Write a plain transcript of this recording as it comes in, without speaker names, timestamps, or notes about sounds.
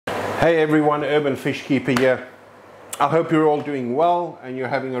Hey everyone, Urban Fish Keeper here. I hope you're all doing well and you're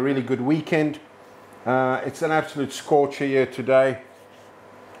having a really good weekend. It's an absolute scorcher here today,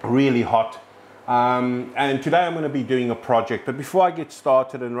 really hot. And today I'm going to be doing a project, but before I get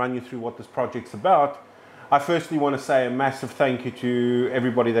started and run you through what this project's about, I firstly want to say a massive thank you to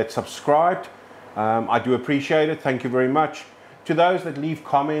everybody that subscribed. I do appreciate it, thank you very much. To those that leave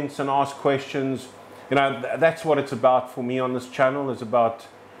comments and ask questions, you know, that's what it's about for me on this channel, is about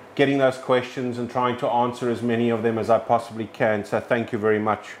getting those questions and trying to answer as many of them as I possibly can. So thank you very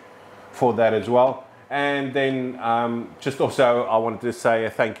much for that as well. And then just also I wanted to say a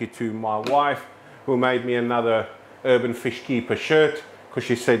thank you to my wife, who made me another Urban Fish Keeper shirt, because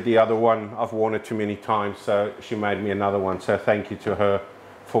she said the other one, I've worn it too many times, so she made me another one. So thank you to her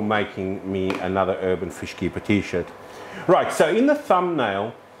for making me another Urban Fish Keeper t-shirt. Right, so in the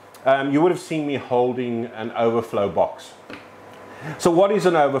thumbnail, you would have seen me holding an overflow box. So what is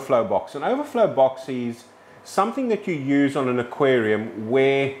an overflow box? An overflow box is something that you use on an aquarium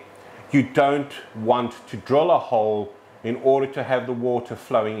where you don't want to drill a hole in order to have the water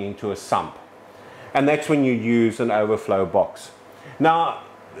flowing into a sump. And that's when you use an overflow box. Now,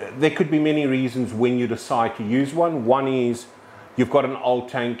 there could be many reasons when you decide to use one. One is you've got an old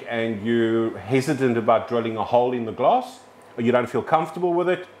tank and you're hesitant about drilling a hole in the glass, or you don't feel comfortable with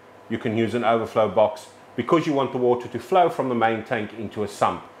it. You can use an overflow box because you want the water to flow from the main tank into a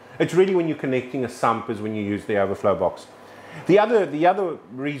sump. It's really when you're connecting a sump is when you use the overflow box. The other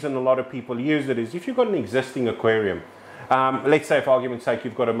reason a lot of people use it is if you've got an existing aquarium. Let's say, for argument's sake,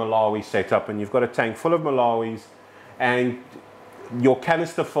 you've got a Malawi set up and you've got a tank full of Malawis, and your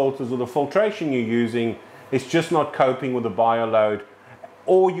canister filters or the filtration you're using is just not coping with the bioload,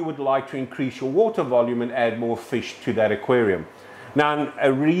 or you would like to increase your water volume and add more fish to that aquarium. Now,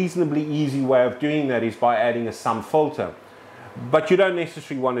 a reasonably easy way of doing that is by adding a sump filter. But you don't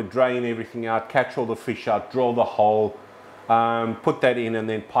necessarily want to drain everything out, catch all the fish out, drill the hole, put that in and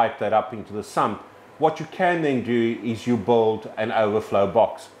then pipe that up into the sump. What you can then do is you build an overflow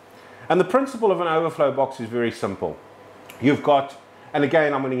box. And the principle of an overflow box is very simple. You've got, and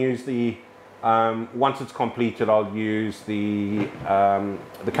again, I'm going to use the, once it's completed, I'll use the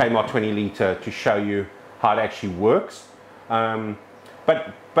Kmart 20 litre to show you how it actually works.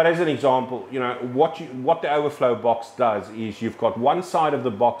 But as an example, you know, what the overflow box does is you've got one side of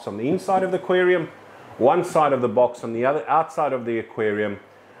the box on the inside of the aquarium, one side of the box on the other outside of the aquarium.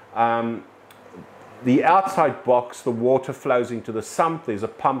 The outside box, the water flows into the sump. There's a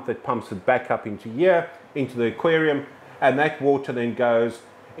pump that pumps it back up into here, into the aquarium, and that water then goes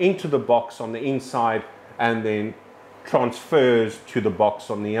into the box on the inside and then transfers to the box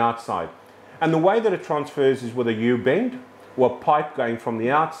on the outside. And the way that it transfers is with a U-bend, or a pipe going from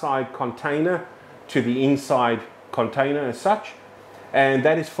the outside container to the inside container as such, and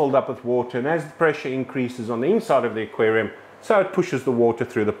that is filled up with water, and as the pressure increases on the inside of the aquarium, so it pushes the water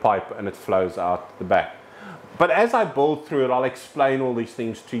through the pipe and it flows out the back. But as I build through it, I'll explain all these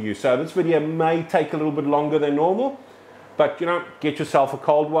things to you. So this video may take a little bit longer than normal, but you know, get yourself a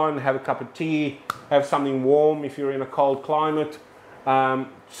cold one, have a cup of tea, have something warm if you're in a cold climate,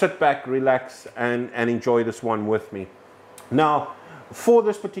 sit back, relax, and enjoy this one with me. Now, for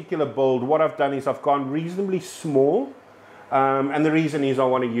this particular build, what I've done is I've gone reasonably small, and the reason is I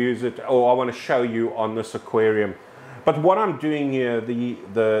want to use it, or I want to show you on this aquarium. But what I'm doing here,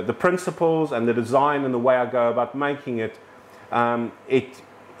 the principles and the design and the way I go about making it,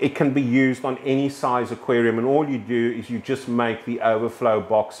 it can be used on any size aquarium, and all you do is you just make the overflow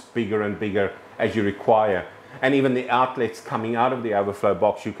box bigger and bigger as you require. And even the outlets coming out of the overflow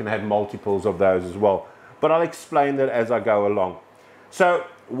box, you can have multiples of those as well. But I'll explain that as I go along. So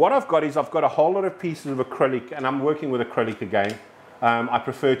what I've got is I've got a whole lot of pieces of acrylic, and I'm working with acrylic again. I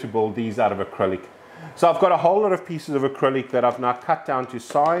prefer to build these out of acrylic. So I've got a whole lot of pieces of acrylic that I've now cut down to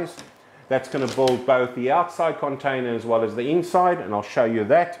size. That's going to build both the outside container as well as the inside, and I'll show you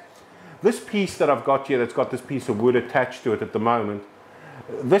that. This piece that I've got here, that's got this piece of wood attached to it at the moment,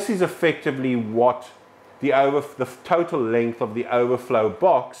 this is effectively what the total length of the overflow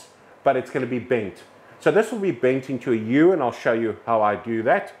box, but it's going to be bent. So this will be bent into a U, and I'll show you how I do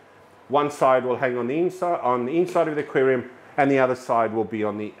that. One side will hang on the inside of the aquarium, and the other side will be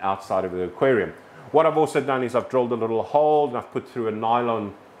on the outside of the aquarium. What I've also done is I've drilled a little hole, and I've put through a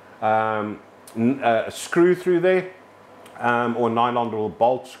nylon screw through there, or nylon little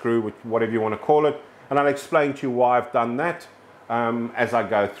bolt screw, whatever you want to call it. And I'll explain to you why I've done that as I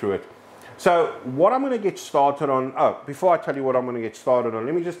go through it. So what I'm going to get started on, before I tell you what I'm going to get started on,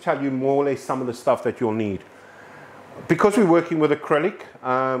 let me just tell you more or less some of the stuff that you'll need. Because we're working with acrylic,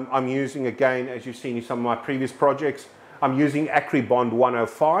 I'm using, again, as you've seen in some of my previous projects, I'm using Acrybond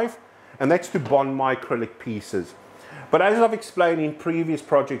 105, and that's to bond my acrylic pieces. But as I've explained in previous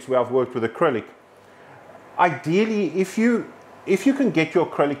projects where I've worked with acrylic, ideally, if you can get your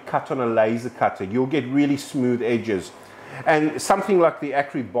acrylic cut on a laser cutter, you'll get really smooth edges. And something like the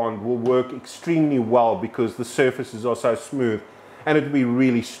Acrybond will work extremely well because the surfaces are so smooth, and it'll be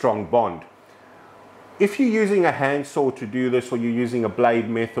really strong bond. If you're using a handsaw to do this, or you're using a blade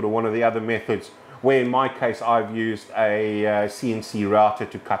method or one of the other methods, where in my case I've used a CNC router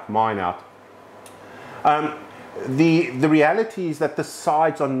to cut mine out, the reality is that the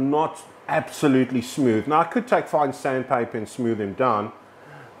sides are not absolutely smooth. Now I could take fine sandpaper and smooth them down,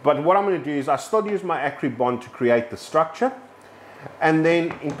 but what I'm going to do is I still use my Acrybond to create the structure, and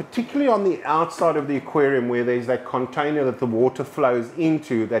then in particularly on the outside of the aquarium where there's that container that the water flows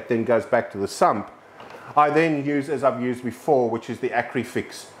into that then goes back to the sump, I then use, as I've used before, which is the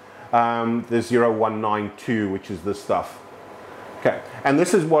Acryfix, the 0192, which is this stuff. Okay, and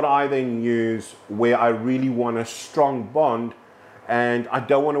this is what I then use where I really want a strong bond and I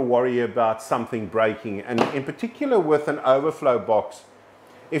don't want to worry about something breaking. And in particular with an overflow box,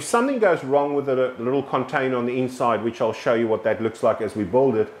 if something goes wrong with the little container on the inside, which I'll show you what that looks like as we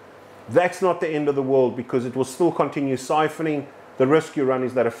build it, that's not the end of the world because it will still continue siphoning. The risk you run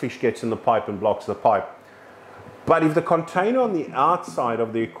is that a fish gets in the pipe and blocks the pipe. But if the container on the outside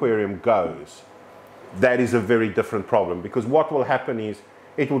of the aquarium goes, that is a very different problem, because what will happen is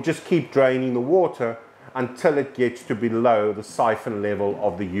it will just keep draining the water until it gets to below the siphon level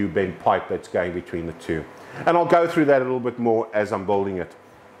of the U-bend pipe that's going between the two. And I'll go through that a little bit more as I'm building it.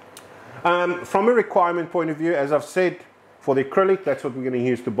 From a requirement point of view, as I've said, for the acrylic, that's what we're going to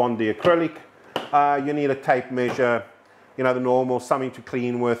use to bond the acrylic. You need a tape measure, you know, the normal, something to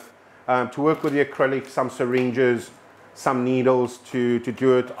clean with. To work with the acrylic, some syringes, some needles to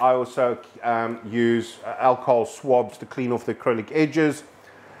do it. I also use alcohol swabs to clean off the acrylic edges.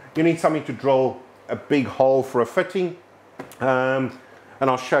 You need something to drill a big hole for a fitting, and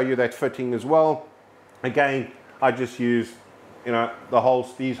I'll show you that fitting as well. Again, I just use, you know, the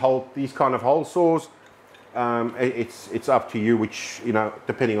holes, these kind of hole saws. It's up to you, which, you know,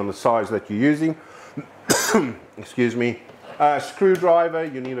 depending on the size that you're using. Excuse me. Screwdriver,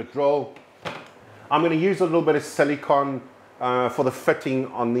 you need a drill. I'm going to use a little bit of silicone for the fitting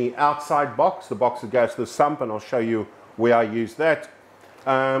on the outside box, the box that goes to the sump, and I'll show you where I use that.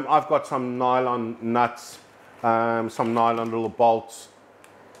 I've got some nylon nuts, some nylon little bolts,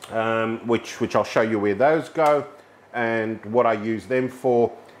 which I'll show you where those go and what I use them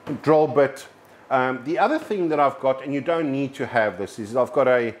for. Drill bit. The other thing that I've got, and you don't need to have this, is I've got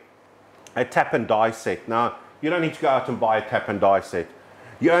a tap and die set. Now, you don't need to go out and buy a tap and die set.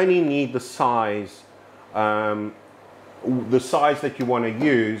 You only need the size that you want to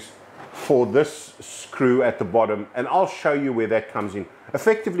use for this screw at the bottom, and I'll show you where that comes in.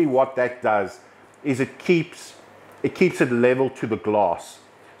 Effectively, what that does is it keeps it level to the glass,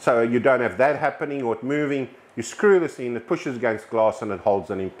 so you don't have that happening or it moving. You screw this in, it pushes against glass and it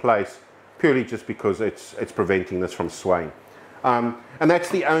holds it in place, purely just because it's preventing this from swaying. And that's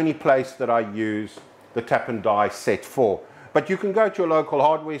the only place that I use the tap and die set for. But you can go to your local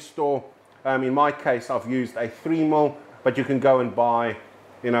hardware store. In my case, I've used a 3mm, but you can go and buy,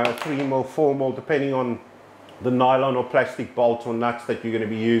 you know, a 3mm, 4mm, depending on the nylon or plastic bolts or nuts that you're going to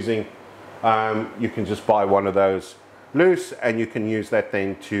be using. You can just buy one of those loose, and you can use that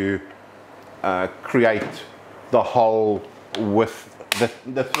then to create the hole with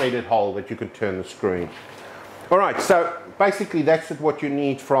the threaded hole that you can turn the screw in. All right, so basically that's what you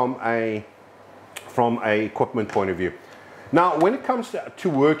need from a equipment point of view. Now, when it comes to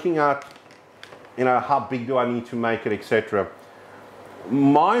working out, you know, how big do I need to make it, etc.,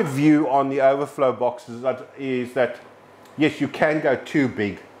 my view on the overflow boxes is that yes, you can go too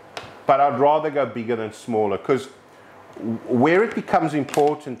big, but I'd rather go bigger than smaller, because where it becomes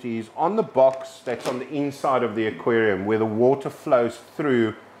important is on the box that's on the inside of the aquarium, where the water flows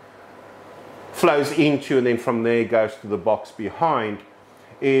into, and then from there goes to the box behind,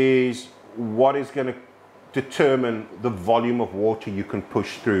 is what is going to determine the volume of water you can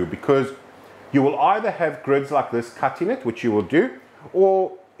push through, because you will either have grids like this cut in it, which you will do,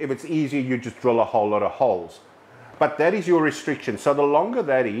 or if it's easier, you just drill a whole lot of holes. But that is your restriction. So the longer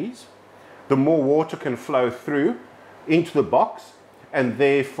that is, the more water can flow through into the box, and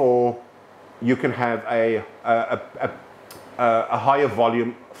therefore you can have a higher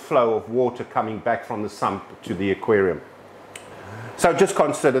volume flow of water coming back from the sump to the aquarium. So just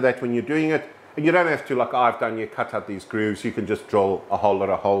consider that when you're doing it. And you don't have to, like I've done, you cut out these grooves. You can just drill a whole lot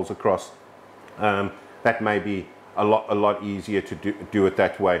of holes across. That may be a lot easier to do it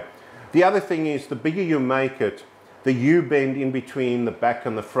that way. The other thing is, the bigger you make it, the U-bend in between the back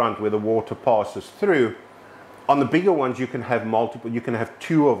and the front where the water passes through. On the bigger ones, you can have multiple, you can have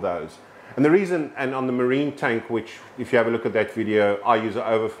 2 of those. And the reason, and on the marine tank, which if you have a look at that video, I use an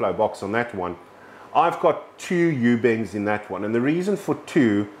overflow box on that one. I've got 2 U-bends in that one. And the reason for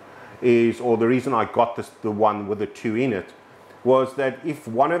 2 is, or the reason I got the one with the 2 in it, was that if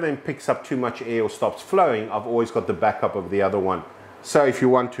one of them picks up too much air or stops flowing, I've always got the backup of the other one. So if you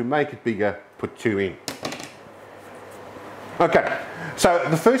want to make it bigger, put 2 in. Okay, so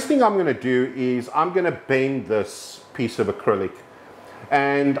the first thing I'm going to do is I'm going to bend this piece of acrylic.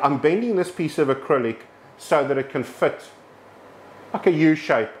 And I'm bending this piece of acrylic so that it can fit like a U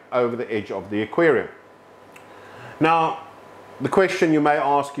shape over the edge of the aquarium. Now, the question you may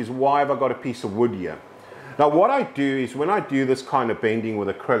ask is, why have I got a piece of wood here? Now, what I do is when I do this kind of bending with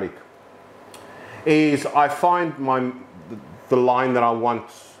acrylic, is I find the line that I want.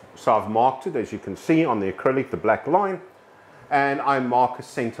 So I've marked it, as you can see on the acrylic, the black line, and I mark a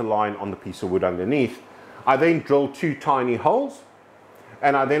center line on the piece of wood underneath. I then drill 2 tiny holes,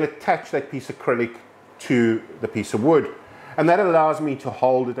 and I then attach that piece of acrylic to the piece of wood. And that allows me to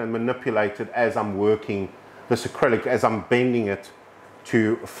hold it and manipulate it as I'm working this acrylic, as I'm bending it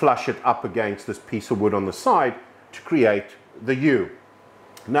to flush it up against this piece of wood on the side to create the U.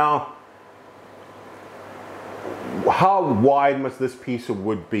 Now, how wide must this piece of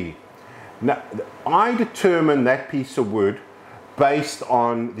wood be? Now, I determine that piece of wood based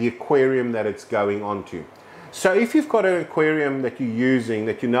on the aquarium that it's going onto. So if you've got an aquarium that you're using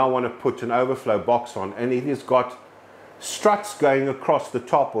that you now want to put an overflow box on, and it has got struts going across the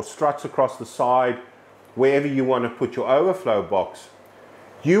top or struts across the side, wherever you want to put your overflow box,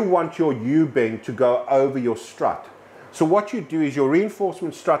 you want your U-bend to go over your strut. So what you do is your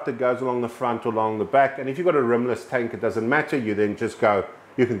reinforcement strut that goes along the front or along the back, and if you've got a rimless tank, it doesn't matter, you then just go,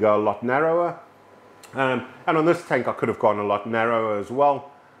 you can go a lot narrower. And on this tank I could have gone a lot narrower as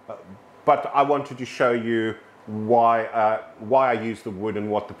well. But I wanted to show you why I use the wood and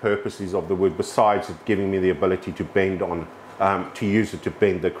what the purpose is of the wood, besides it giving me the ability to bend on, to use it to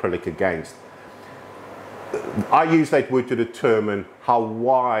bend the acrylic against. I use that wood to determine how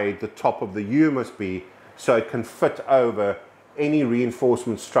wide the top of the U must be so it can fit over any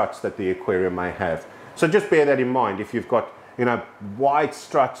reinforcement struts that the aquarium may have. So just bear that in mind. If you've got, you know, wide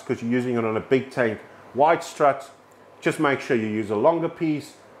struts because you're using it on a big tank, wide struts, just make sure you use a longer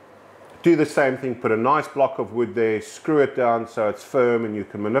piece. Do the same thing, put a nice block of wood there, screw it down so it's firm and you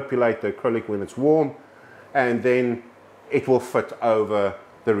can manipulate the acrylic when it's warm, and then it will fit over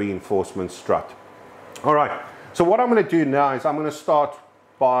the reinforcement strut. All right, so what I'm going to do now is I'm going to start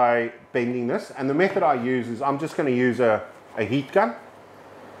by bending this, and the method I use is I'm just going to use a heat gun,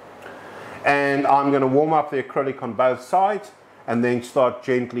 and I'm going to warm up the acrylic on both sides and then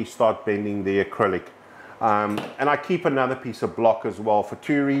gently start bending the acrylic. And I keep another piece of block as well for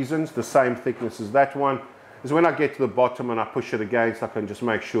 2 reasons. The same thickness as that one is when I get to the bottom and I push it against, I can just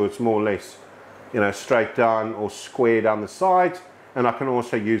make sure it's more or less, you know, straight down or square down the sides, and I can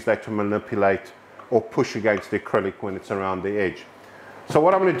also use that to manipulate or push against the acrylic when it's around the edge. So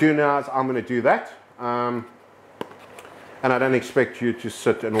what I'm going to do now is I'm going to do that, and I don't expect you to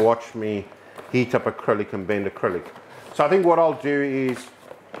sit and watch me heat up acrylic and bend acrylic. So I think what I'll do is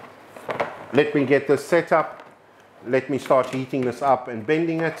let me get this set up, let me start heating this up and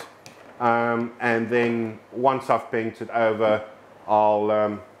bending it, and then once I've bent it over,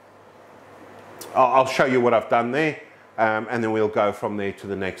 I'll show you what I've done there, and then we'll go from there to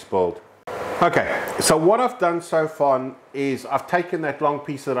the next build. Okay, so what I've done so far is I've taken that long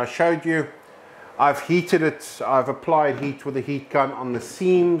piece that I showed you, I've heated it, I've applied heat with a heat gun on the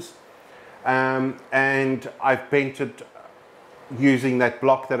seams, and I've bent it using that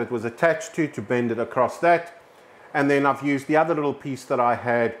block that it was attached to bend it across that, and then I've used the other little piece that I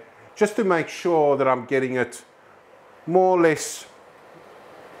had just to make sure that I'm getting it more or less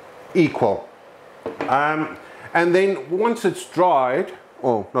equal. And then once it's dried,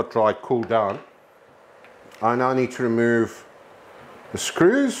 or not dried, cooled down, I now need to remove the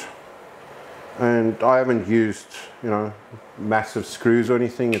screws, and I haven't used, you know, massive screws or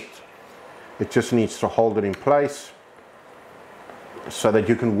anything. It just needs to hold it in place so that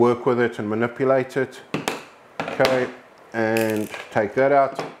you can work with it and manipulate it. Okay, and take that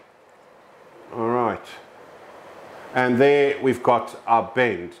out. All right, and there we've got our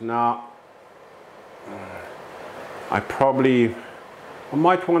bend. Now I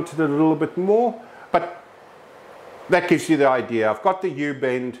might want it a little bit more, but that gives you the idea. I've got the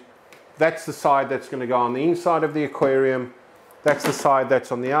U-bend. That's the side that's going to go on the inside of the aquarium. That's the side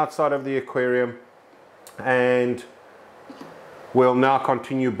that's on the outside of the aquarium, and we'll now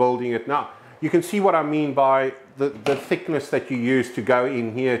continue building it. Now you can see what I mean by the thickness that you use to go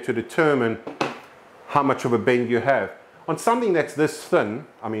in here to determine how much of a bend you have. On something that's this thin,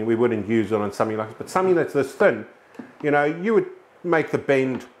 I mean, we wouldn't use it on something like this, but something that's this thin, you know, you would make the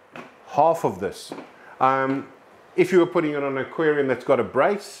bend half of this. If you were putting it on an aquarium that's got a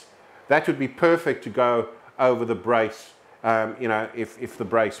brace, that would be perfect to go over the brace, you know, if the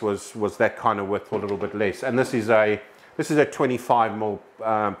brace was that kind of width or a little bit less. And this is a 25 mil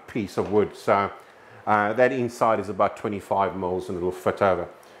piece of wood, so that inside is about 25 mils and it'll fit over.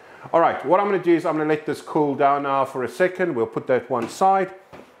 All right, what I'm going to do is I'm going to let this cool down now for a second. We'll put that one side.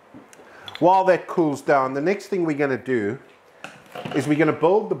 While that cools down, the next thing we're going to do is we're going to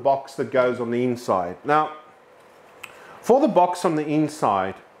build the box that goes on the inside. Now, for the box on the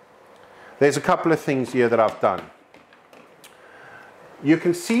inside, there's a couple of things here that I've done. You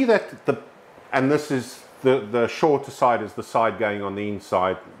can see that and this is the shorter side is the side going on the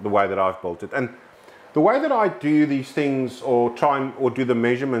inside, the way that I've built it. And the way that I do these things or do the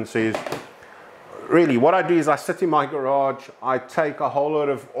measurements is, really what I do is I sit in my garage, I take a whole lot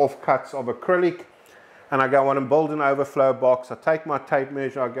of offcuts of acrylic and I go on and build an overflow box. I take my tape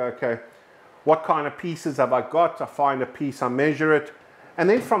measure, I go, okay, what kind of pieces have I got? I find a piece, I measure it. And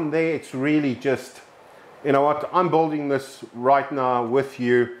then from there, it's really just, you know what, I'm building this right now with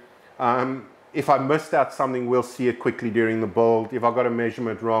you. If I missed out something, we'll see it quickly during the build. If I got a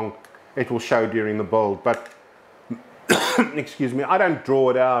measurement wrong, it will show during the build. But, excuse me, I don't draw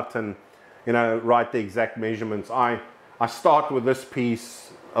it out and, you know, write the exact measurements. I start with this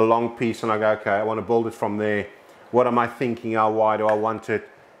piece, a long piece, and I go, okay, I want to build it from there. What am I thinking? How wide do I want it?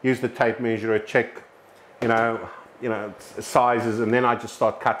 Use the tape measure, check, you know, sizes, and then I just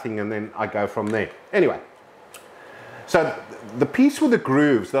start cutting and then I go from there. Anyway, so the piece with the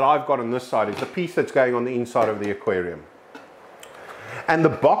grooves that I've got on this side is the piece that's going on the inside of the aquarium. And the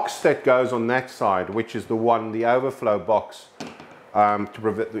box that goes on that side, which is the overflow box, to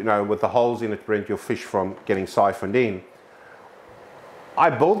prevent, you know, with the holes in it to prevent your fish from getting siphoned in.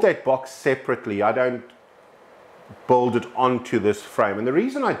 I build that box separately. I don't build it onto this frame. And the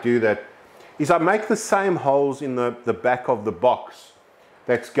reason I do that is I make the same holes in the back of the box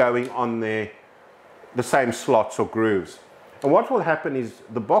that's going on there, the same slots or grooves. And what will happen is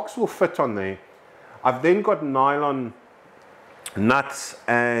the box will fit on there. I've then got nylon nuts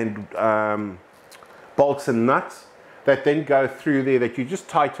and bolts and nuts that then go through there that you just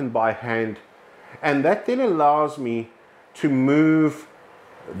tighten by hand, and that then allows me to move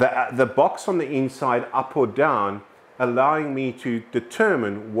the box on the inside up or down, allowing me to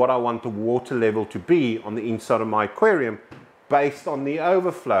determine what I want the water level to be on the inside of my aquarium based on the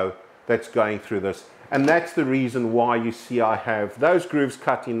overflow that's going through this. And that's the reason why you see I have those grooves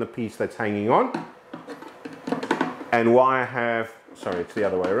cut in the piece that's hanging on, and why I have, sorry, it's the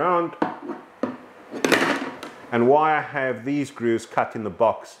other way around, and why I have these grooves cut in the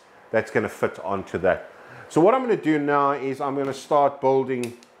box that's going to fit onto that. So what I'm going to do now is I'm going to start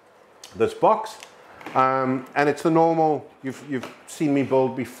building this box, and it's the normal, you've seen me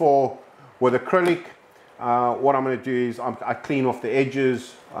build before with acrylic. What I'm going to do is I clean off the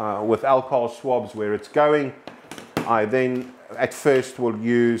edges with alcohol swabs where it's going. I then at first will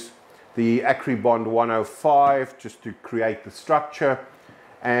use the Acribond 105 just to create the structure,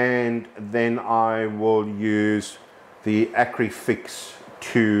 and then I will use the Acrifix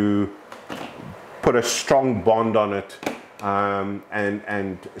to put a strong bond on it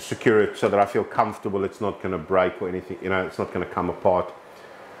and secure it so that I feel comfortable it's not going to break or anything, you know, it's not going to come apart.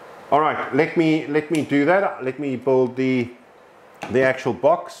 All right, let me do that. Let me build the actual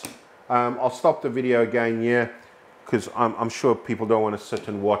box. I'll stop the video again here because I'm sure people don't want to sit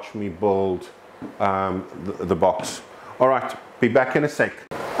and watch me build the box. All right, be back in a sec.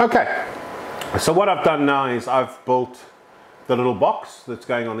 Okay, so what I've done now is I've built the little box that's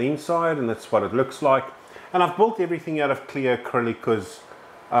going on the inside, and that's what it looks like. And I've built everything out of clear acrylic because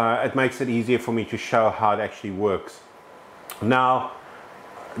it makes it easier for me to show how it actually works. Now,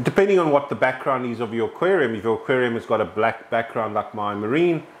 depending on what the background is of your aquarium, if your aquarium has got a black background like my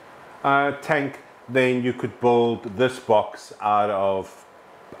marine tank, then you could build this box out of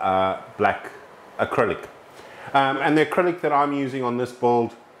black acrylic. And the acrylic that I'm using on this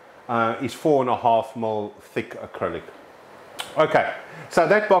build is 4.5 mil thick acrylic. Okay, so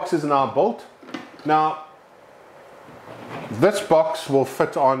that box is now built. Now, this box will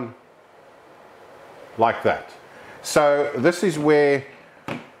fit on like that. So this is where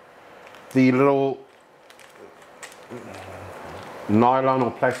the little nylon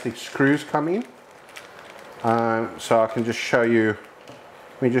or plastic screws come in. So I can just show you,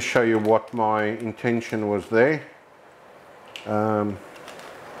 let me just show you what my intention was there.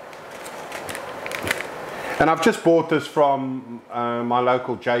 And And I've just bought this from my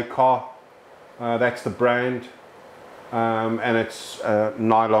local J Car. That's the brand. And it's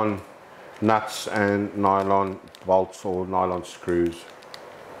nylon nuts and nylon bolts or nylon screws.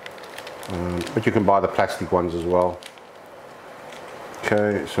 But you can buy the plastic ones as well.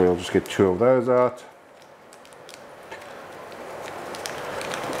 Okay, so we'll just get 2 of those out.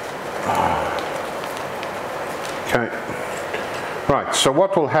 Okay, right, so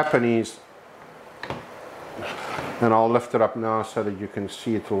what will happen is, and I'll lift it up now so that you can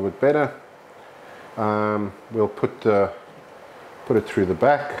see it a little bit better. We'll put it through the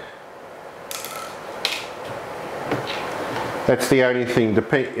back. That's the only thing,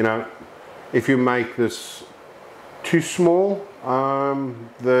 you know, if you make this too small,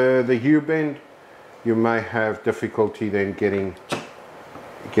 the U-bend, you may have difficulty then getting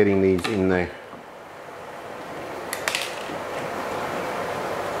these in there.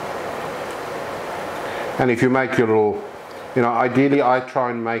 And if you make your little, you know, ideally I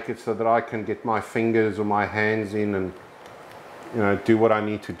try and make it so that I can get my fingers or my hands in and, you know, do what I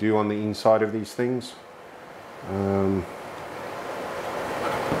need to do on the inside of these things.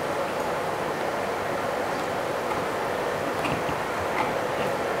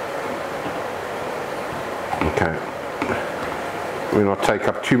 Okay, we'll not take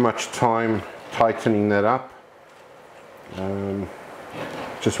up too much time tightening that up.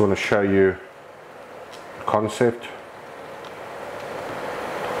 Just want to show you the concept.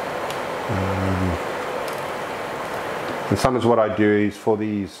 And sometimes what I do is for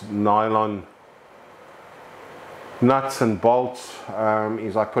these nylon nuts and bolts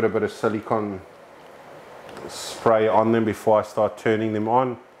is I put a bit of silicone spray on them before I start turning them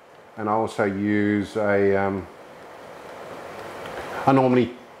on. And I also use I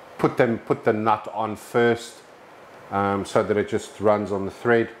normally put the nut on first so that it just runs on the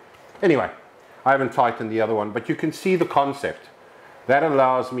thread. Anyway, I haven't tightened the other one, but you can see the concept. That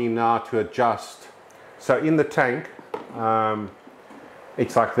allows me now to adjust. So in the tank,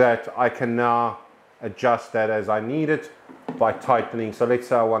 it's like that. I can now adjust that as I need it by tightening. So let's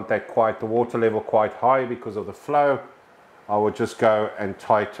say I want that the water level quite high because of the flow. I would just go and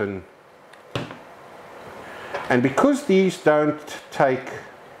tighten. And because these don't take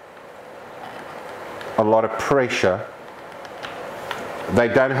a lot of pressure, they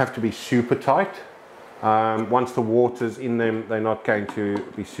don't have to be super tight. Once the water's in them, they're not going to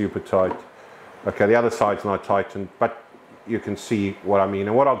be super tight. Okay, the other side's not tightened, but you can see what I mean.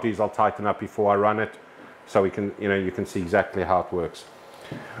 And what I'll do is I'll tighten up before I run it, so we can, you know, you can see exactly how it works.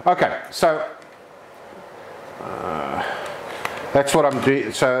 Okay, so that's what I'm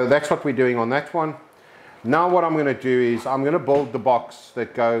doing. So that's what we're doing on that one. Now what I'm going to do is I'm going to build the box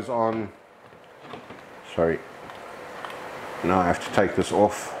that goes on. Sorry. Now I have to take this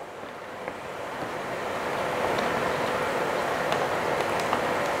off.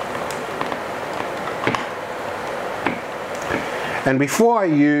 And before I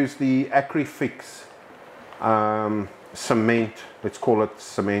use the Acryfix cement, let's call it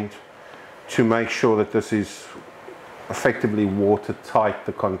cement, to make sure that this is effectively watertight,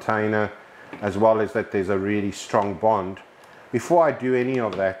 the container, as well as that there's a really strong bond. Before I do any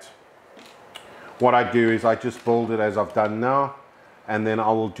of that, what I do is I just build it as I've done now, and then I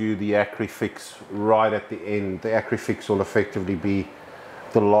will do the Acryfix right at the end. The Acryfix will effectively be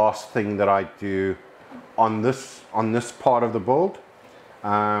the last thing that I do on this part of the build.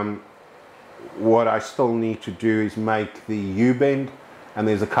 What I still need to do is make the U-bend, and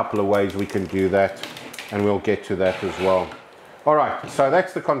there's a couple of ways we can do that, and we'll get to that as well. All right, so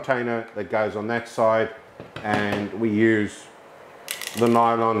that's the container that goes on that side, and we use the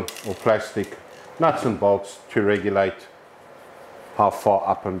nylon or plastic nuts and bolts to regulate how far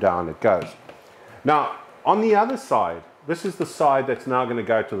up and down it goes. Now, on the other side, this is the side that's now going to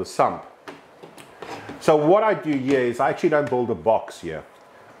go to the sump. So what I do here is I actually don't build a box here.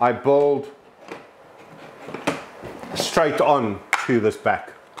 I build straight on to this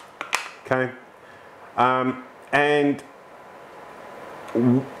back, okay? And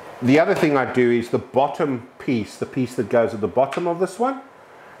the other thing I do is the bottom piece, the piece that goes at the bottom of this one,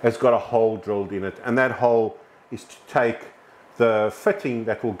 has got a hole drilled in it, and that hole is to take the fitting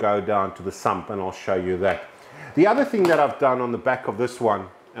that will go down to the sump, and I'll show you that. The other thing that I've done on the back of this one,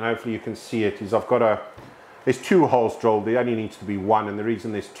 and hopefully you can see it, is I've got there's 2 holes drilled. There only needs to be 1, and the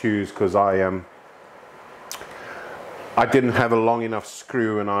reason there's 2 is because I didn't have a long enough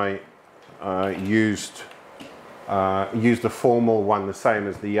screw, and I used a formal one, the same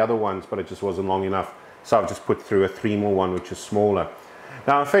as the other ones, but it just wasn't long enough, so I've just put through a 3mm one, which is smaller.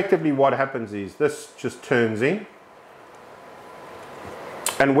 Now effectively what happens is this just turns in,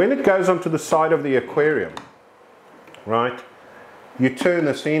 and when it goes onto the side of the aquarium, right? You turn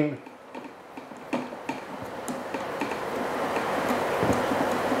this in.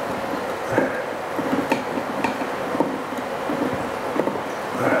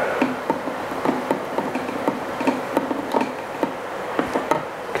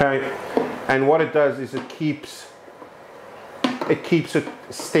 Okay, and what it does is it keeps it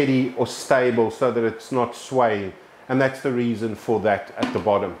steady or stable so that it's not swaying, and that's the reason for that at the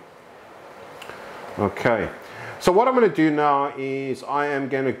bottom. Okay, so what I'm going to do now is I am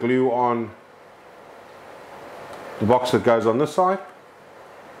going to glue on the box that goes on this side,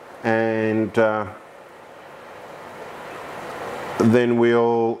 and then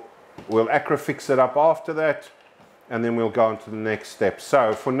we'll acrofix it up after that, and then we'll go on to the next step.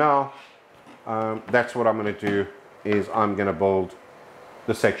 So for now, that's what I'm going to do, is I'm going to build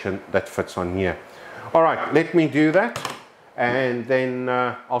the section that fits on here. All right, let me do that, and then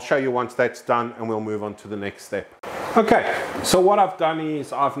I'll show you once that's done, and we'll move on to the next step. Okay, so what I've done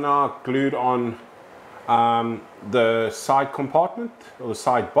is I've now glued on the side compartment, or the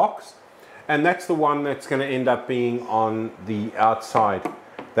side box, and that's the one that's going to end up being on the outside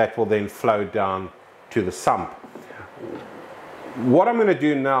that will then flow down to the sump. What I'm going to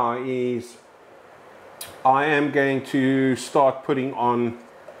do now is I am going to start putting on,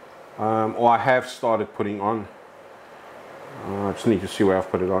 or I have started putting on, I just need to see where I've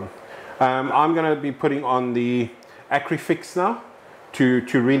put it on. I'm going to be putting on the acrofix now to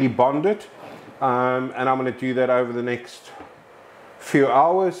really bond it, and I'm going to do that over the next few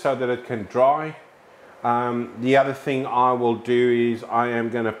hours so that it can dry. The other thing I will do is I am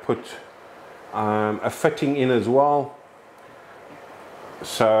going to put a fitting in as well.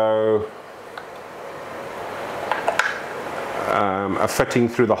 So a fitting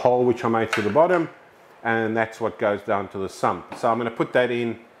through the hole which I made through the bottom, and that's what goes down to the sump. So I'm going to put that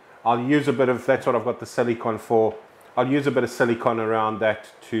in. I'll use a bit of, that's what I've got the silicone for. I'll use a bit of silicone around that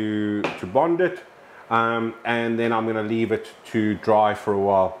to bond it, and then I'm going to leave it to dry for a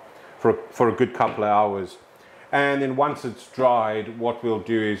while, for a good couple of hours. And then once it's dried, what we'll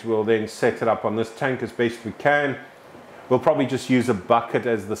do is we'll then set it up on this tank as best we can. We'll probably just use a bucket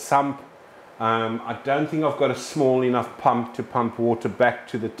as the sump. I don't think I've got a small enough pump to pump water back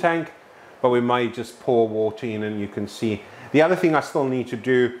to the tank, but we may just pour water in, and you can see. The other thing I still need to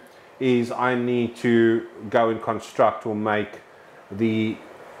do is I need to go and construct or make the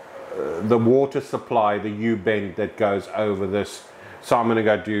water supply, the U-bend that goes over this. So I'm going to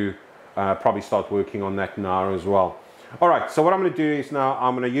go do, probably start working on that now as well. All right, so what I'm going to do is now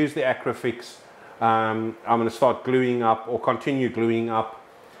I'm going to use the acrofix. I'm going to start gluing up, or continue gluing up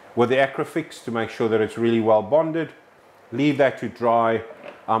with the acrofix to make sure that it's really well bonded. Leave that to dry.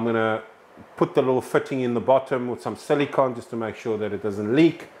 I'm going to put the little fitting in the bottom with some silicone just to make sure that it doesn't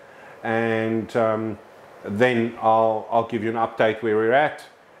leak, and then I'll give you an update where we're at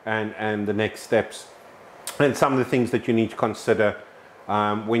and the next steps, and some of the things that you need to consider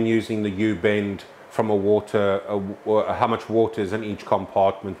when using the U-bend from a water, how much water is in each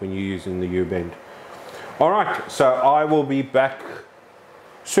compartment when you're using the U-bend. All right, so I will be back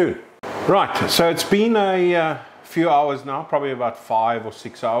soon. Right, so it's been a few hours now, probably about 5 or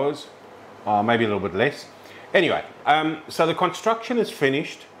 6 hours, maybe a little bit less. Anyway, so the construction is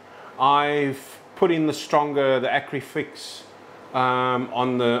finished. I've put in the acrofix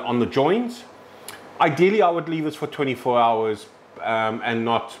on the joins. Ideally, I would leave this for 24 hours and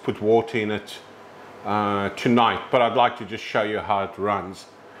not put water in it tonight, but I'd like to just show you how it runs.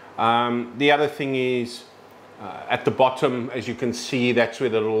 The other thing is, at the bottom, as you can see, that's where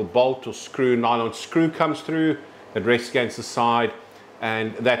the little bolt or screw, nylon screw comes through. It rests against the side,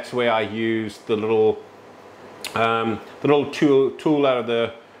 and that's where I use the little tool out of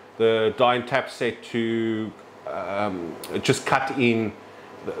the die and tap set to just cut in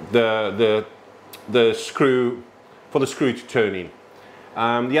the screw, for the screw to turn in.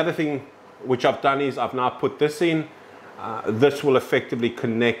 The other thing which I've done is I've now put this in. This will effectively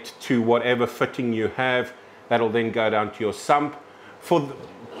connect to whatever fitting you have. That'll then go down to your sump. For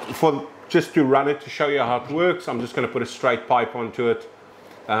just to run it, to show you how it works, I'm just going to put a straight pipe onto it,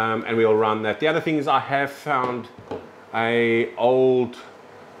 and we'll run that. The other thing is I have found a old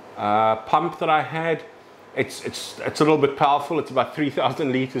pump that I had. It's a little bit powerful. It's about 3,000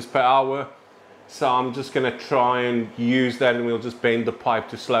 liters per hour. So I'm just going to try and use that, and we'll just bend the pipe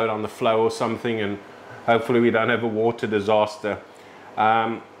to slow down the flow or something, and hopefully we don't have a water disaster.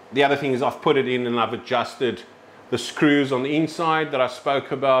 The other thing is I've put it in and I've adjusted the screws on the inside that I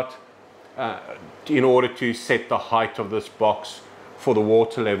spoke about in order to set the height of this box for the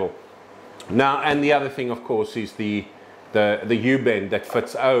water level. Now, and the other thing, of course, is the U-bend that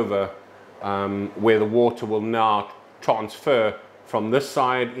fits over where the water will now transfer from this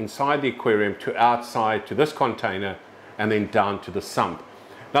side inside the aquarium to outside to this container and then down to the sump.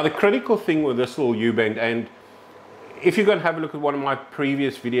 Now the critical thing with this little U-bend, and if you're going to have a look at one of my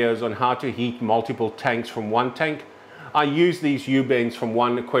previous videos on how to heat multiple tanks from one tank, I use these U-bends from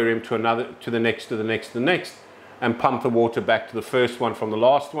one aquarium to another, to the next, to the next, to the next, and pump the water back to the first one from the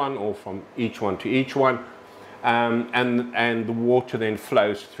last one, or from each one to each one, and the water then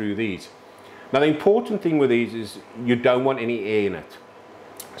flows through these. Now the important thing with these is you don't want any air in it.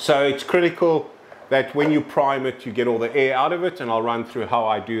 So it's critical that when you prime it, you get all the air out of it, and I'll run through how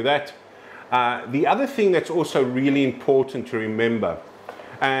I do that. The other thing that's also really important to remember,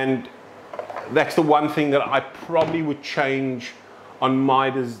 and that's the one thing that I probably would change on my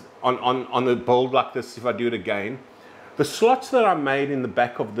on the build like this if I do it again. The slots that I made in the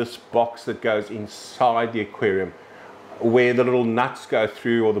back of this box that goes inside the aquarium, where the little nuts go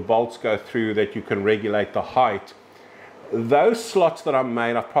through or the bolts go through that you can regulate the height, those slots that I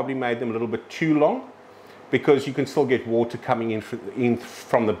made, I've probably made them a little bit too long, because you can still get water coming in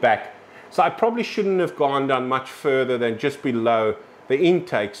from the back. So I probably shouldn't have gone down much further than just below the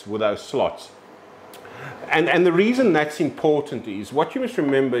intakes with those slots. And the reason that's important is, what you must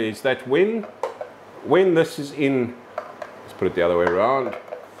remember is that when this is in, let's put it the other way around,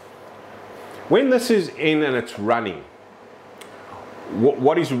 when this is in and it's running,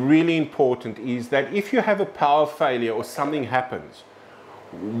 what is really important is that if you have a power failure or something happens,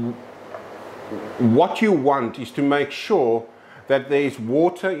 what you want is to make sure that there's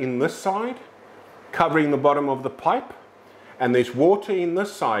water in this side covering the bottom of the pipe, and there's water in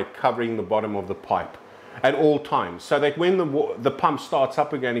this side covering the bottom of the pipe at all times, so that when the pump starts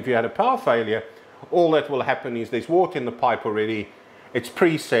up again, if you had a power failure, all that will happen is there's water in the pipe already, it's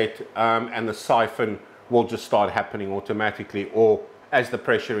preset, and the siphon will just start happening automatically, or as the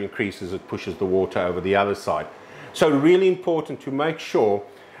pressure increases, it pushes the water over the other side. So really important to make sure,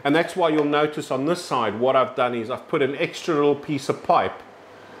 and that's why you'll notice on this side, what I've done is I've put an extra little piece of pipe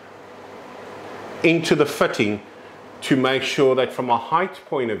into the fitting to make sure that from a height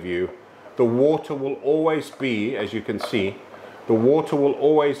point of view, the water will always be, as you can see, the water will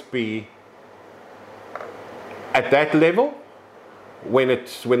always be at that level when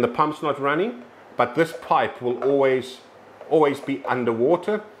the pump's not running, but this pipe will always be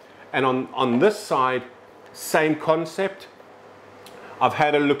underwater. And on this side, same concept. I've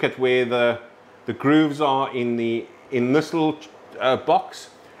had a look at where the grooves are in this little box,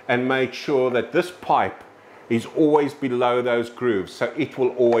 and made sure that this pipe is always below those grooves, so it will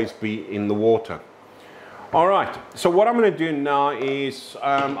always be in the water. All right, so what I'm going to do now is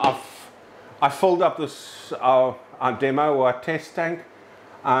I filled up this our demo or our test tank.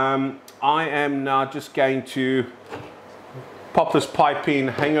 I am now just going to pop this pipe in,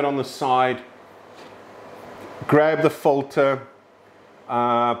 hang it on the side, grab the filter,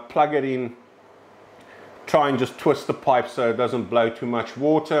 plug it in, try and just twist the pipe so it doesn't blow too much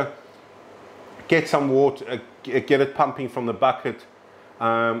water, get some water, get it pumping from the bucket,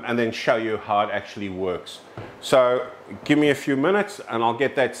 and then show you how it actually works. So give me a few minutes and I'll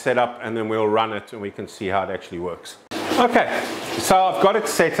get that set up, and then we'll run it and we can see how it actually works. Okay, so I've got it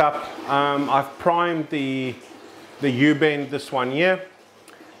set up. I've primed the U-bend, this one here,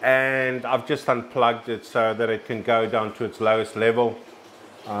 and I've just unplugged it so that it can go down to its lowest level.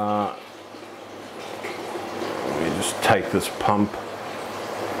 Let me just take this pump.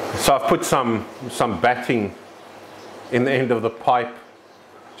 So I've put some batting in the end of the pipe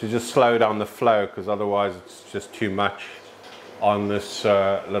to just slow down the flow, because otherwise it's just too much on this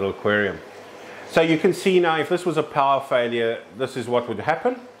little aquarium. So you can see now, if this was a power failure, this is what would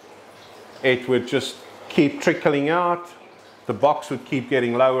happen. It would just keep trickling out. The box would keep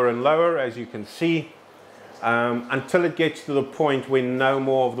getting lower and lower, as you can see, until it gets to the point where no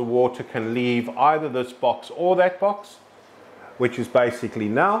more of the water can leave either this box or that box, which is basically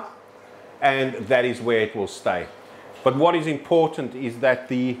now, and that is where it will stay. But what is important is that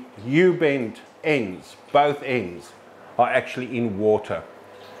the U-bend ends, both ends, are actually in water.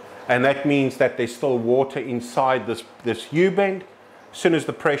 And that means that there's still water inside this U-bend. As soon as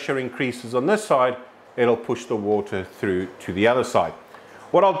the pressure increases on this side, it'll push the water through to the other side.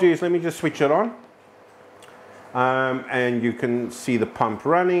 What I'll do is, let me just switch it on. And you can see the pump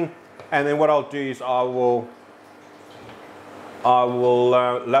running. And then what I'll do is I will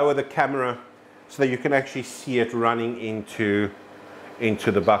lower the camera so that you can actually see it running into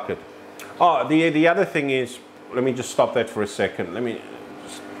the bucket. Oh, the other thing is, let me just stop that for a second. Let me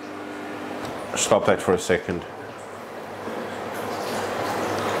just stop that for a second.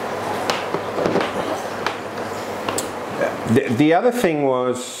 The other thing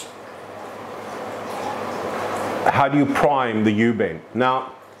was, how do you prime the U-bend?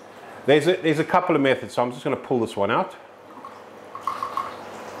 Now, there's a couple of methods, so I'm just going to pull this one out.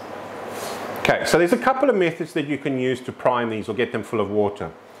 Okay, so there's a couple of methods that you can use to prime these or get them full of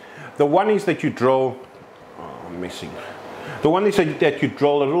water. The one is that you drill, I'm missing. The one is that you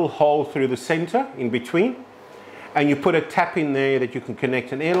drill a little hole through the center in between, and you put a tap in there that you can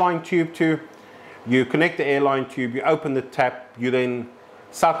connect an airline tube to. You connect the airline tube, you open the tap, you then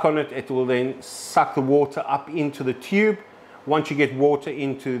suck on it, it will then suck the water up into the tube. Once you get water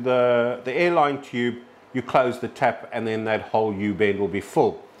into the airline tube, you close the tap and then that whole U-bend will be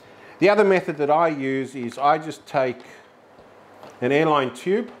full. The other method that I use is I just take an airline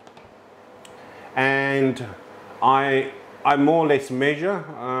tube and I more or less measure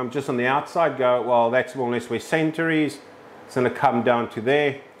just on the outside, go, well, that's more or less where center is. It's going to come down to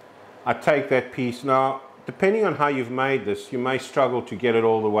there. I take that piece. Now, depending on how you've made this, you may struggle to get it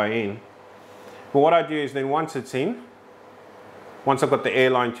all the way in. But what I do is then once it's in, once I've got the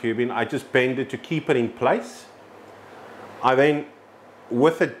airline tube in, I just bend it to keep it in place. I then,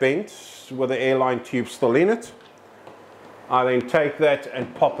 with it bent, with the airline tube still in it, I then take that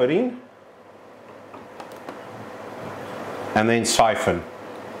and pop it in, and then siphon.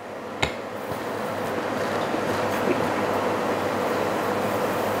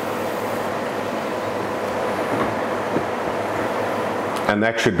 And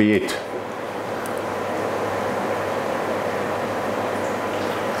that should be it.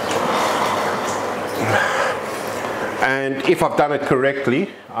 And if I've done it correctly,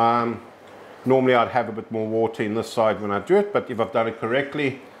 normally I'd have a bit more water in this side when I do it, but if I've done it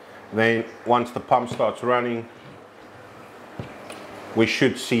correctly, then once the pump starts running, we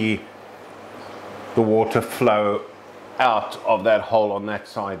should see the water flow out of that hole on that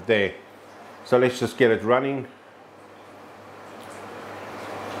side there. So let's just get it running.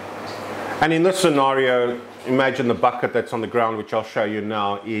 And in this scenario, imagine the bucket that's on the ground, which I'll show you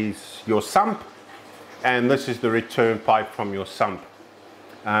now, is your sump. And this is the return pipe from your sump.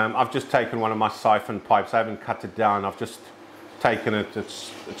 I've just taken one of my siphon pipes. I haven't cut it down. I've just taken it.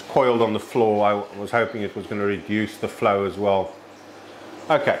 It's coiled on the floor. I was hoping it was going to reduce the flow as well.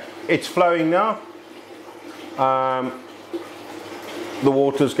 Okay, it's flowing now. The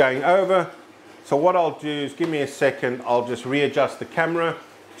water's going over. So what I'll do is, give me a second, I'll just readjust the camera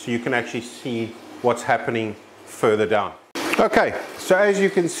so you can actually see what's happening further down. Okay, so as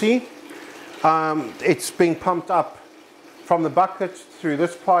you can see, it's being pumped up from the bucket through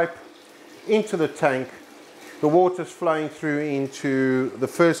this pipe into the tank. The water's flowing through into the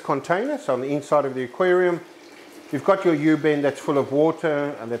first container, so on the inside of the aquarium. You've got your U-bend that's full of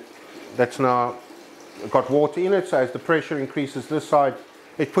water, and that's now got water in it, so as the pressure increases this side,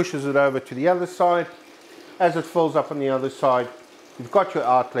 it pushes it over to the other side. As it fills up on the other side, you've got your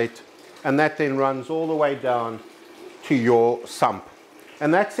outlet, and that then runs all the way down to your sump.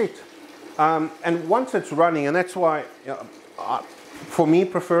 And that's it. And once it's running, and that's why, for me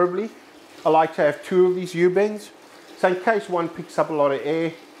preferably, I like to have two of these U-bends. So in case one picks up a lot of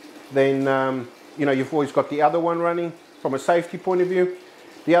air, then you know, you've always got the other one running from a safety point of view.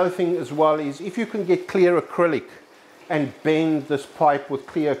 The other thing as well is, if you can get clear acrylic and bend this pipe with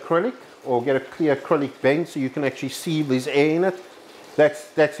clear acrylic, or get a clear acrylic bend so you can actually see there's air in it,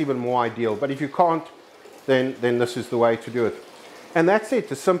 that's even more ideal. But if you can't, then this is the way to do it. And that's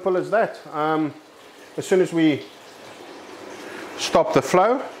it, as simple as that. As soon as we stop the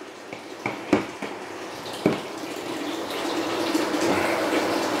flow,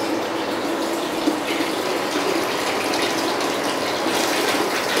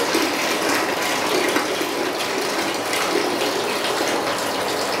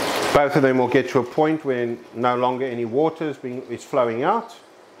 both of them will get to a point where no longer any water is flowing out.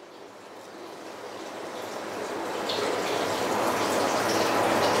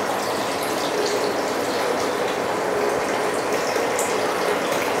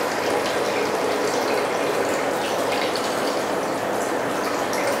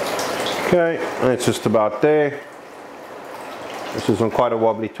 Okay, and it's just about there. This is on quite a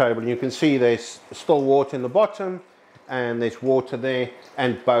wobbly table. You can see there's still water in the bottom, and there's water there,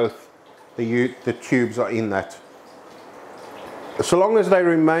 and both the tubes are in that. So long as they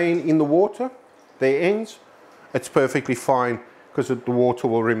remain in the water, their ends, it's perfectly fine, because the water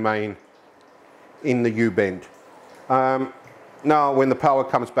will remain in the U-bend. Now when the power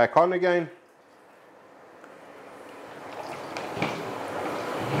comes back on again,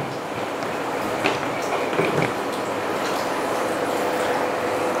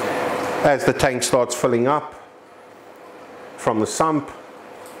 as the tank starts filling up from the sump,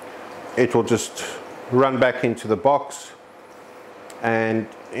 it will just run back into the box, And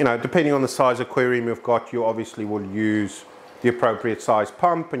you know, depending on the size aquarium you've got, you obviously will use the appropriate size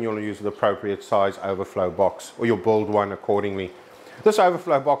pump, and you'll use the appropriate size overflow box, or you'll build one accordingly. This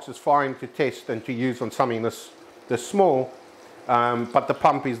overflow box is fine to test and to use on something this small, but the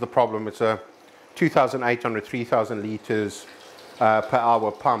pump is the problem. It's a 2,800, 3,000 liters per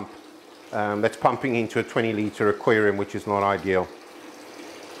hour pump that's pumping into a 20-liter aquarium, which is not ideal.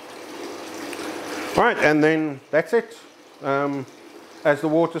 Right, and then that's it. As the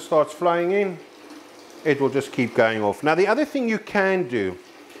water starts flowing in, it will just keep going off. Now the other thing you can do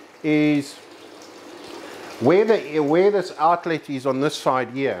is where this outlet is on this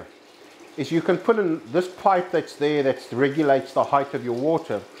side here, is you can put in this pipe that's there that regulates the height of your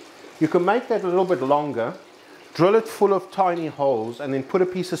water. You can make that a little bit longer, drill it full of tiny holes, and then put a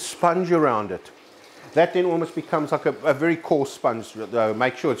piece of sponge around it. That then almost becomes like a very coarse sponge, though.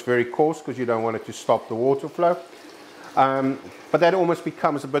 Make sure it's very coarse because you don't want it to stop the water flow. But that almost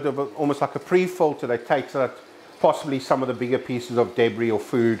becomes a bit of almost like a pre-filter that takes out possibly some of the bigger pieces of debris or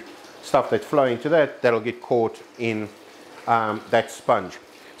food, stuff that's flowing to that'll get caught in that sponge.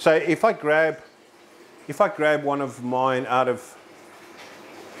 So if I grab one of mine out of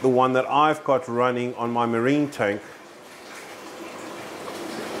the one that I've got running on my marine tank,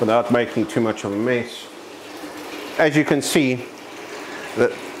 without making too much of a mess, as you can see,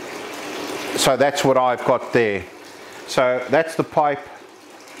 so that's what I've got there. So that's the pipe.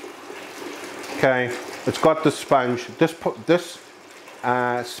 Okay, it's got the sponge. This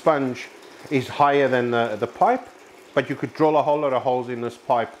sponge is higher than the pipe, but you could drill a whole lot of holes in this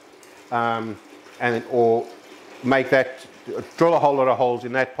pipe, or make that, drill a whole lot of holes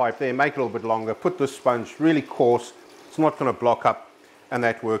in that pipe there, make it a little bit longer, put the sponge really coarse, it's not going to block up, and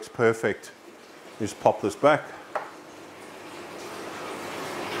that works perfect. Just pop this back.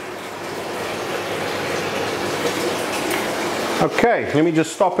 Okay, let me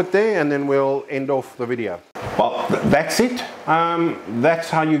just stop it there and then we'll end off the video. Well, that's it. That's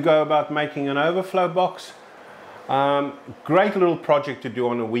how you go about making an overflow box. Great little project to do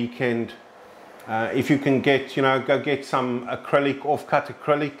on a weekend. If you can get, go get some acrylic, off-cut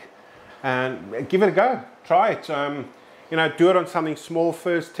acrylic, and give it a go. Try it. Do it on something small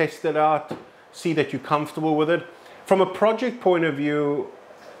first, test it out, see that you're comfortable with it. From a project point of view,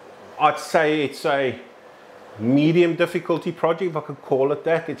 I'd say it's a medium difficulty project, if I could call it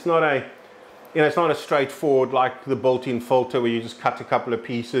that. It's not a, it's not a straightforward like the built-in filter where you just cut a couple of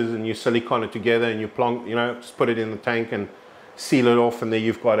pieces and you silicone it together and you plonk, just put it in the tank and seal it off, and there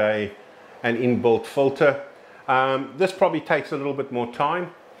you've got an inbuilt filter. This probably takes a little bit more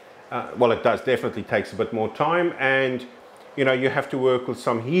time. Well, it does, definitely takes a bit more time, and you have to work with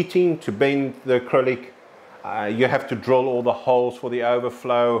some heating to bend the acrylic. You have to drill all the holes for the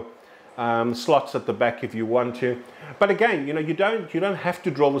overflow, slots at the back if you want to. But again, you don't have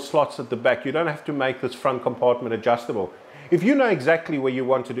to drill the slots at the back. You don't have to make this front compartment adjustable. If you know exactly where you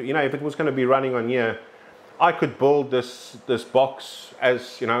want to do, if it was going to be running on here, I could build this box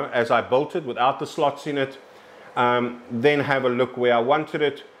as as I built it without the slots in it, then have a look where I wanted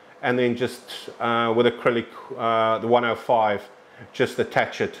it, and then just with acrylic, the 105, just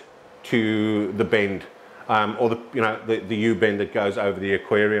attach it to the bend, or the U-bend that goes over the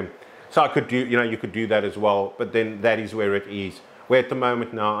aquarium. So I could do, you could do that as well, but then that is where it is. Where at the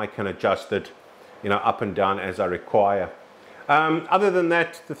moment now I can adjust it, up and down as I require. Other than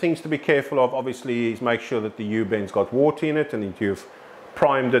that, the things to be careful of obviously is make sure that the U-bend's got water in it and that you've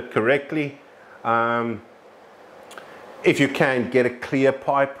primed it correctly. If you can, get a clear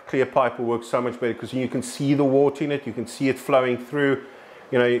pipe. Clear pipe will work so much better because you can see the water in it, you can see it flowing through.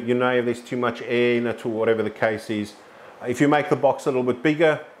 If there's too much air in it or whatever the case is. If you make the box a little bit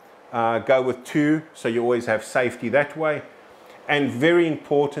bigger, go with 2, so you always have safety that way. And very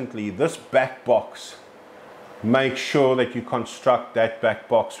importantly, this back box, make sure that you construct that back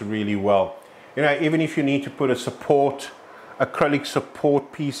box really well. Even if you need to put acrylic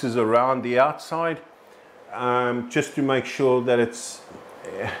support pieces around the outside, just to make sure that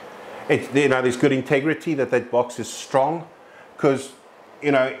there's good integrity, that box is strong, because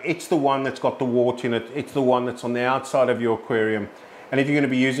it's the one that's got the water in it, it's the one that's on the outside of your aquarium. And if you're going to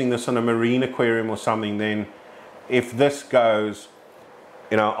be using this on a marine aquarium or something, then if this goes,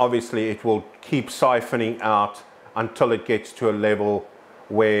 obviously it will keep siphoning out until it gets to a level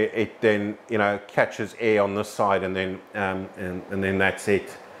where it then, catches air on this side, and then that's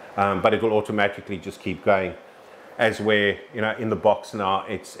it. But it will automatically just keep going, as where, in the box now,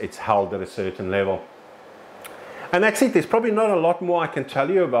 it's held at a certain level. And that's it. There's probably not a lot more I can tell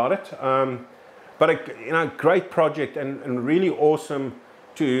you about it. But a great project, and really awesome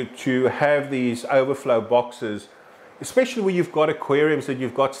to have these overflow boxes, especially where you've got aquariums that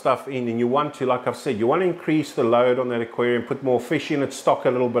you've got stuff in and you want to, like I've said, you want to increase the load on that aquarium, put more fish in it, stock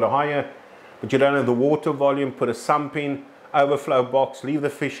a little bit higher, but you don't have the water volume, put a sump in, overflow box, leave the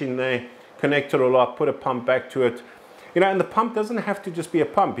fish in there, connect it all up, put a pump back to it. You know, and the pump doesn't have to just be a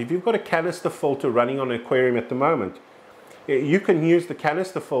pump. If you've got a canister filter running on an aquarium at the moment, you can use the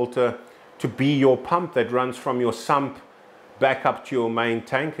canister filter to be your pump that runs from your sump back up to your main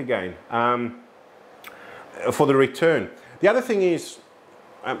tank again for the return. The other thing is,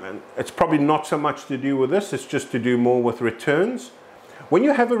 it's probably not so much to do with this, it's just to do more with returns. When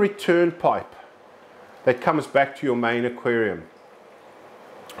you have a return pipe that comes back to your main aquarium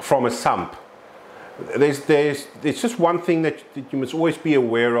from a sump, there's just one thing that you must always be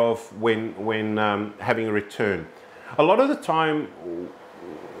aware of when having a return. A lot of the time,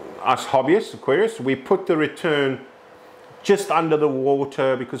 us hobbyists, aquarists, we put the return just under the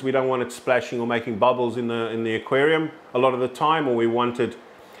water because we don't want it splashing or making bubbles in the aquarium a lot of the time, or we wanted,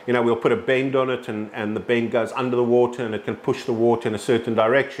 you know, we'll put a bend on it and the bend goes under the water and it can push the water in a certain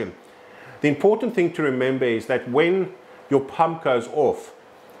direction. The important thing to remember is that when your pump goes off,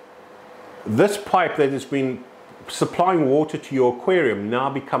 this pipe that has been supplying water to your aquarium now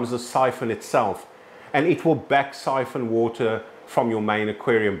becomes a siphon itself, and it will back siphon water from your main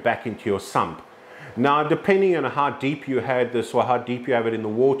aquarium back into your sump. Now, depending on how deep you had this or how deep you have it in the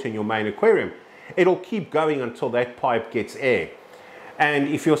water in your main aquarium, it'll keep going until that pipe gets air. And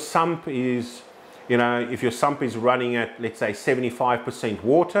if your sump is, you know, if your sump is running at, let's say, 75%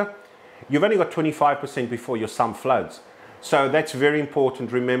 water, you've only got 25% before your sump floods. So that's very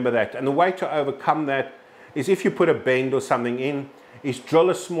important, remember that. And the way to overcome that is, if you put a bend or something in, is drill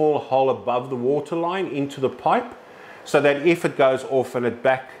a small hole above the water line into the pipe, so that if it goes off and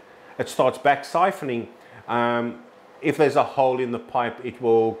it starts back siphoning, if there's a hole in the pipe, it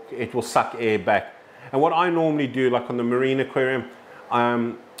will suck air back. And what I normally do, like on the marine aquarium,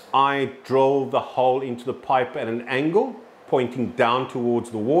 I drill the hole into the pipe at an angle pointing down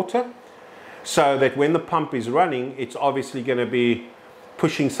towards the water, so that when the pump is running, it's obviously going to be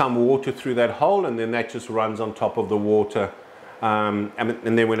pushing some water through that hole, and then that just runs on top of the water. And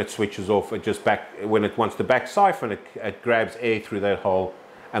then when it switches off, when it wants to back siphon, it grabs air through that hole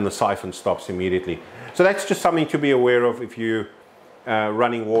and the siphon stops immediately. So that's just something to be aware of if you're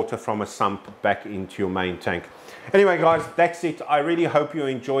running water from a sump back into your main tank. Anyway, guys, that's it. I really hope you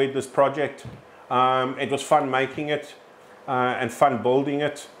enjoyed this project. It was fun making it and fun building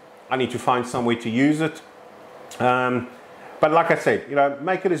it. I need to find some way to use it. But like I said, you know,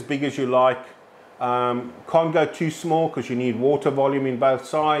 make it as big as you like. Can't go too small because you need water volume in both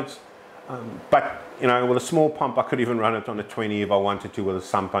sides. But, you know, with a small pump, I could even run it on a 20 if I wanted to, with a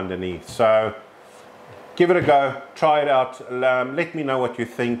sump underneath. So give it a go, try it out. Let me know what you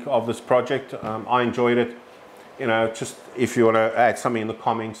think of this project. I enjoyed it. You know, just if you want to add something in the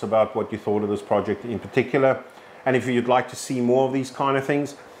comments about what you thought of this project in particular, and if you'd like to see more of these kind of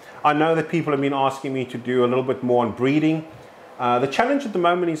things. I know that people have been asking me to do a little bit more on breeding. The challenge at the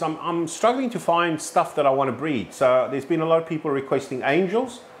moment is I'm struggling to find stuff that I want to breed. So there's been a lot of people requesting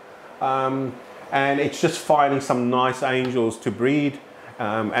angels, and it's just finding some nice angels to breed,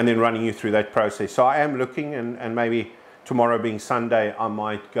 and then running you through that process. So I am looking, and maybe tomorrow being Sunday, I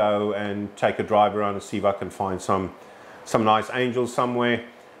might go and take a drive around and see if I can find some nice angels somewhere,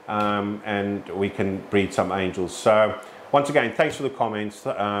 and we can breed some angels. So once again, thanks for the comments,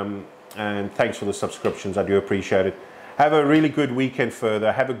 and thanks for the subscriptions. I do appreciate it. Have a really good weekend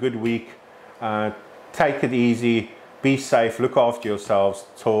further. Have a good week. Take it easy. Be safe. Look after yourselves.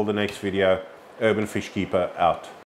 Till the next video. Urban Fish Keeper out.